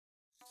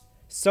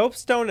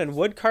Soapstone and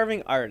wood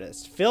carving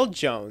artist Phil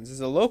Jones is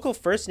a local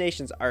First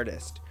Nations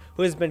artist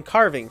who has been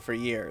carving for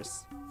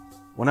years.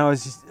 When I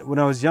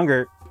was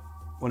younger,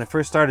 when I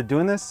first started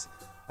doing this,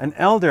 an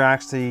elder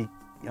actually,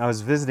 I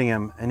was visiting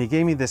him and he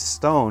gave me this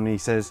stone. He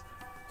says,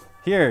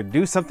 "Here,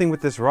 do something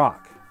with this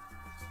rock."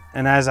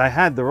 And as I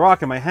had the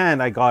rock in my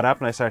hand, I got up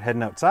and I started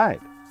heading outside.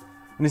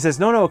 And he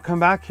says, "No, come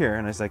back here."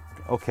 And I was like,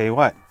 "Okay,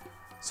 what?"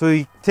 So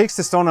he takes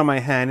the stone on my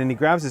hand and he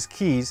grabs his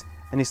keys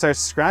and he starts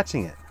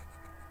scratching it,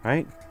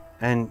 right?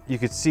 And you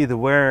could see the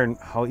wear and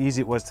how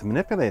easy it was to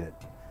manipulate it.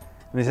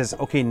 And he says,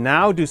 "Okay,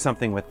 now do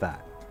something with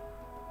that."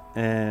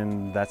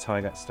 And that's how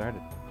I got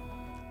started.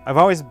 I've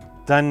always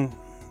done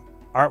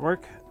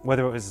artwork,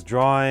 whether it was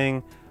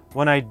drawing.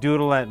 When I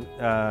doodle at,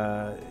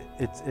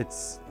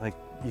 it's like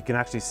you can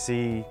actually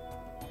see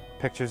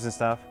pictures and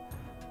stuff.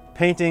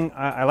 Painting,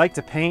 I like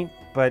to paint,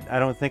 but I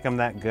don't think I'm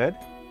that good.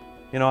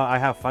 You know, I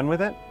have fun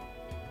with it.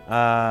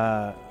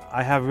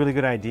 I have really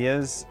good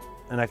ideas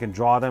and I can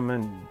draw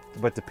them,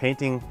 but the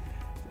painting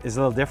is a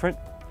little different.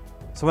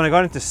 So when I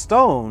got into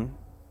stone,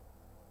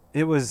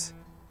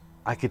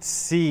 I could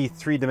see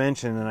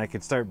 3-dimension and I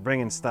could start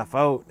bringing stuff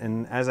out.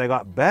 And as I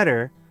got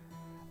better,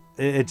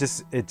 it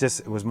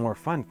was more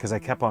fun because I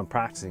kept on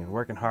practicing and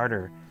working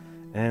harder.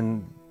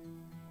 And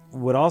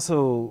what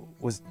also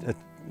was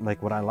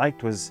like what I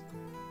liked was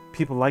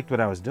people liked what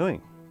I was doing,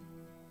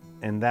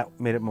 and that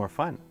made it more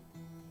fun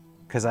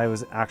because I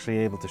was actually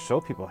able to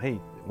show people,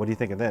 "Hey, what do you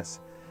think of this?"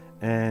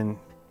 And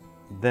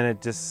then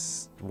it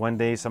just, one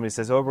day somebody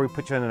says, "Oh, we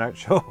put you on an art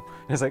show."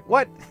 And it's like,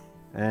 "What?"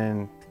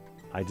 And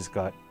I just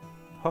got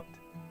hooked.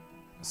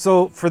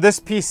 So for this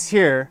piece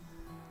here,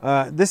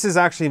 this is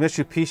actually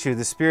Mishu Pishu,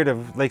 the spirit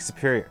of Lake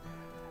Superior.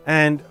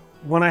 And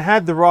when I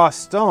had the raw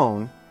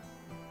stone,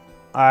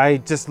 I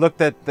just looked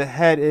at the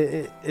head.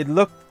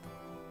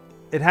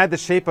 It had the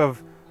shape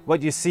of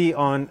what you see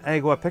on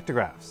Agua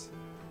pictographs.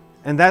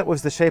 And that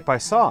was the shape I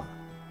saw.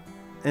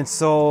 And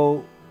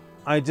so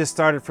I just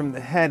started from the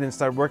head and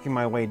started working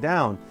my way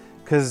down,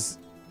 because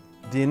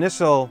the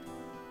initial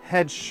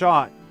head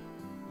shot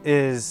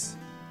is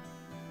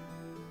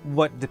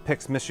what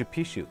depicts Mishu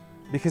Pishu,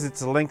 because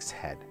it's a lynx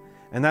head.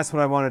 And that's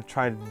what I wanted to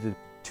try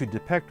to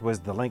depict, was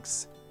the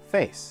lynx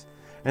face.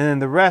 And then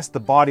the rest, the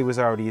body was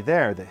already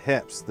there, the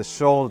hips, the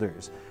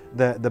shoulders,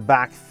 the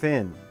back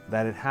fin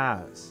that it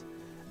has.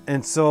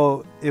 And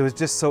so it was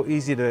just so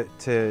easy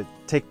to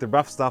take the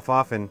rough stuff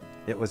off, and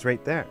it was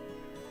right there.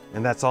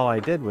 And that's all I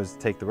did, was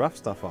take the rough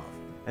stuff off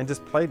and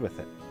just played with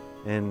it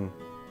and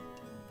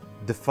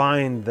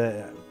define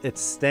its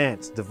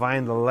stance,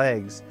 define the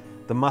legs,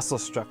 the muscle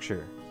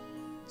structure.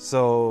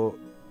 So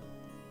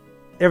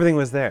everything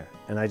was there,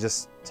 and I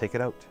just take it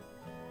out.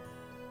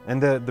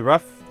 And the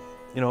rough,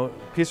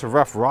 piece of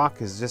rough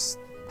rock is just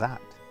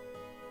that.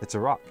 It's a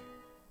rock.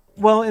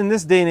 Well, in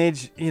this day and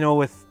age,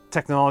 with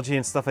technology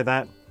and stuff like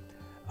that,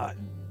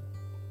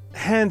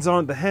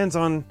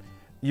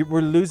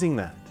 we're losing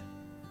that,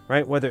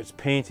 right? Whether it's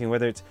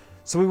painting,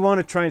 so we want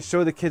to try and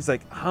show the kids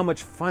like how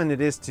much fun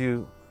it is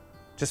to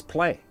just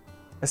play,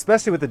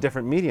 especially with the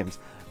different mediums,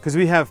 because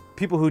we have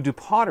people who do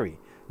pottery.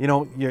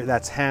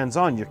 That's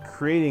hands-on. You're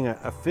creating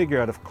a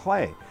figure out of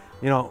clay.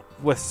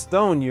 With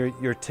stone,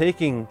 you're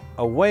taking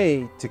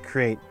away to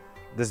create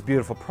this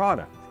beautiful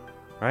product,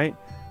 right?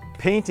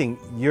 Painting,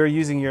 you're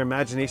using your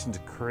imagination to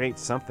create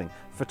something.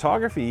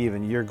 Photography,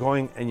 even, you're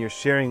going and you're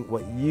sharing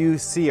what you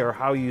see or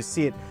how you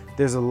see it.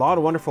 There's a lot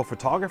of wonderful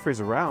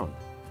photographers around,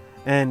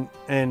 and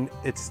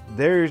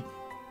they're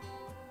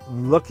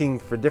looking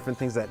for different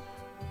things that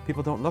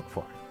people don't look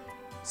for.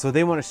 So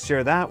they want to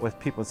share that with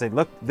people and say,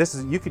 "Look,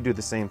 you could do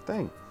the same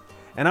thing."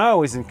 And I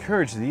always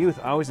encourage the youth.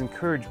 I always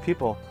encourage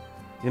people,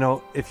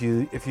 if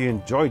you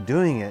enjoy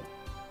doing it,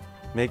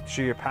 make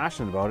sure you're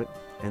passionate about it,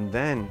 and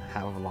then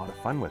have a lot of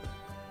fun with it,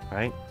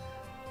 right?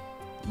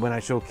 When I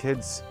show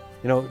kids,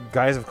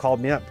 guys have called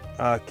me up,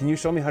 "Can you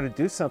show me how to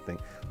do something?"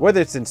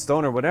 Whether it's in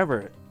stone or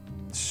whatever.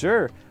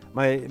 Sure.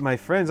 My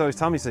friends always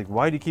tell me, it's like,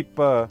 why do you keep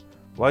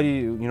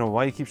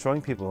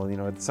showing people?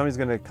 Somebody's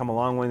going to come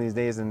along one of these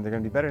days and they're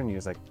going to be better than you.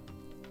 It's like,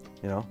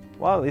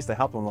 well, at least I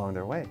help them along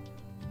their way.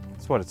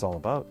 That's what it's all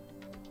about.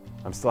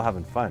 I'm still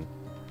having fun,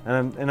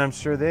 and I'm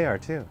sure they are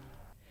too.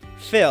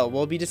 Phil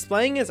will be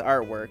displaying his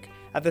artwork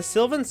at the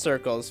Sylvan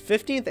Circle's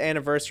 15th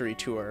anniversary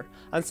tour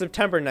on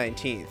September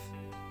 19th.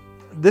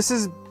 This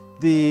is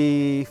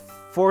the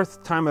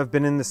 4th time I've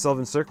been in the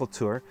Sylvan Circle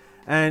tour,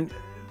 and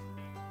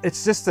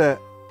it's just a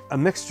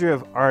mixture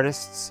of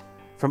artists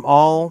from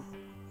all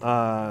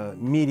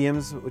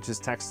mediums, which is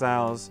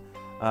textiles,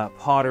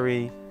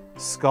 pottery,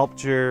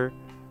 sculpture,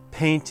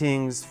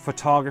 paintings,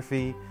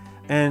 photography,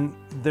 and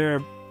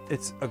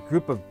it's a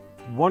group of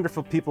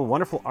wonderful people,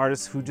 wonderful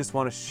artists who just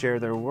want to share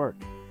their work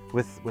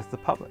with the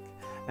public.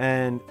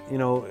 And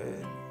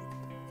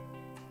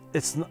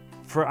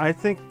I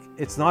think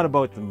it's not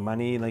about the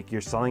money, like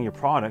you're selling your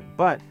product,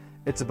 but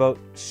it's about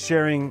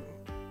sharing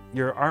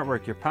your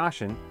artwork, your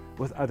passion,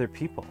 with other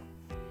people.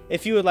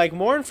 If you would like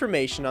more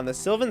information on the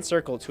Sylvan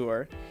Circle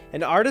Tour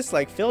and artists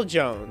like Phil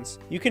Jones,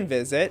 you can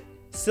visit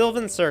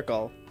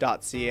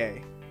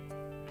sylvancircle.ca.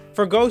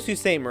 For Go Sault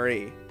Ste.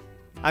 Marie,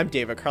 I'm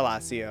David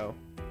Carlasio.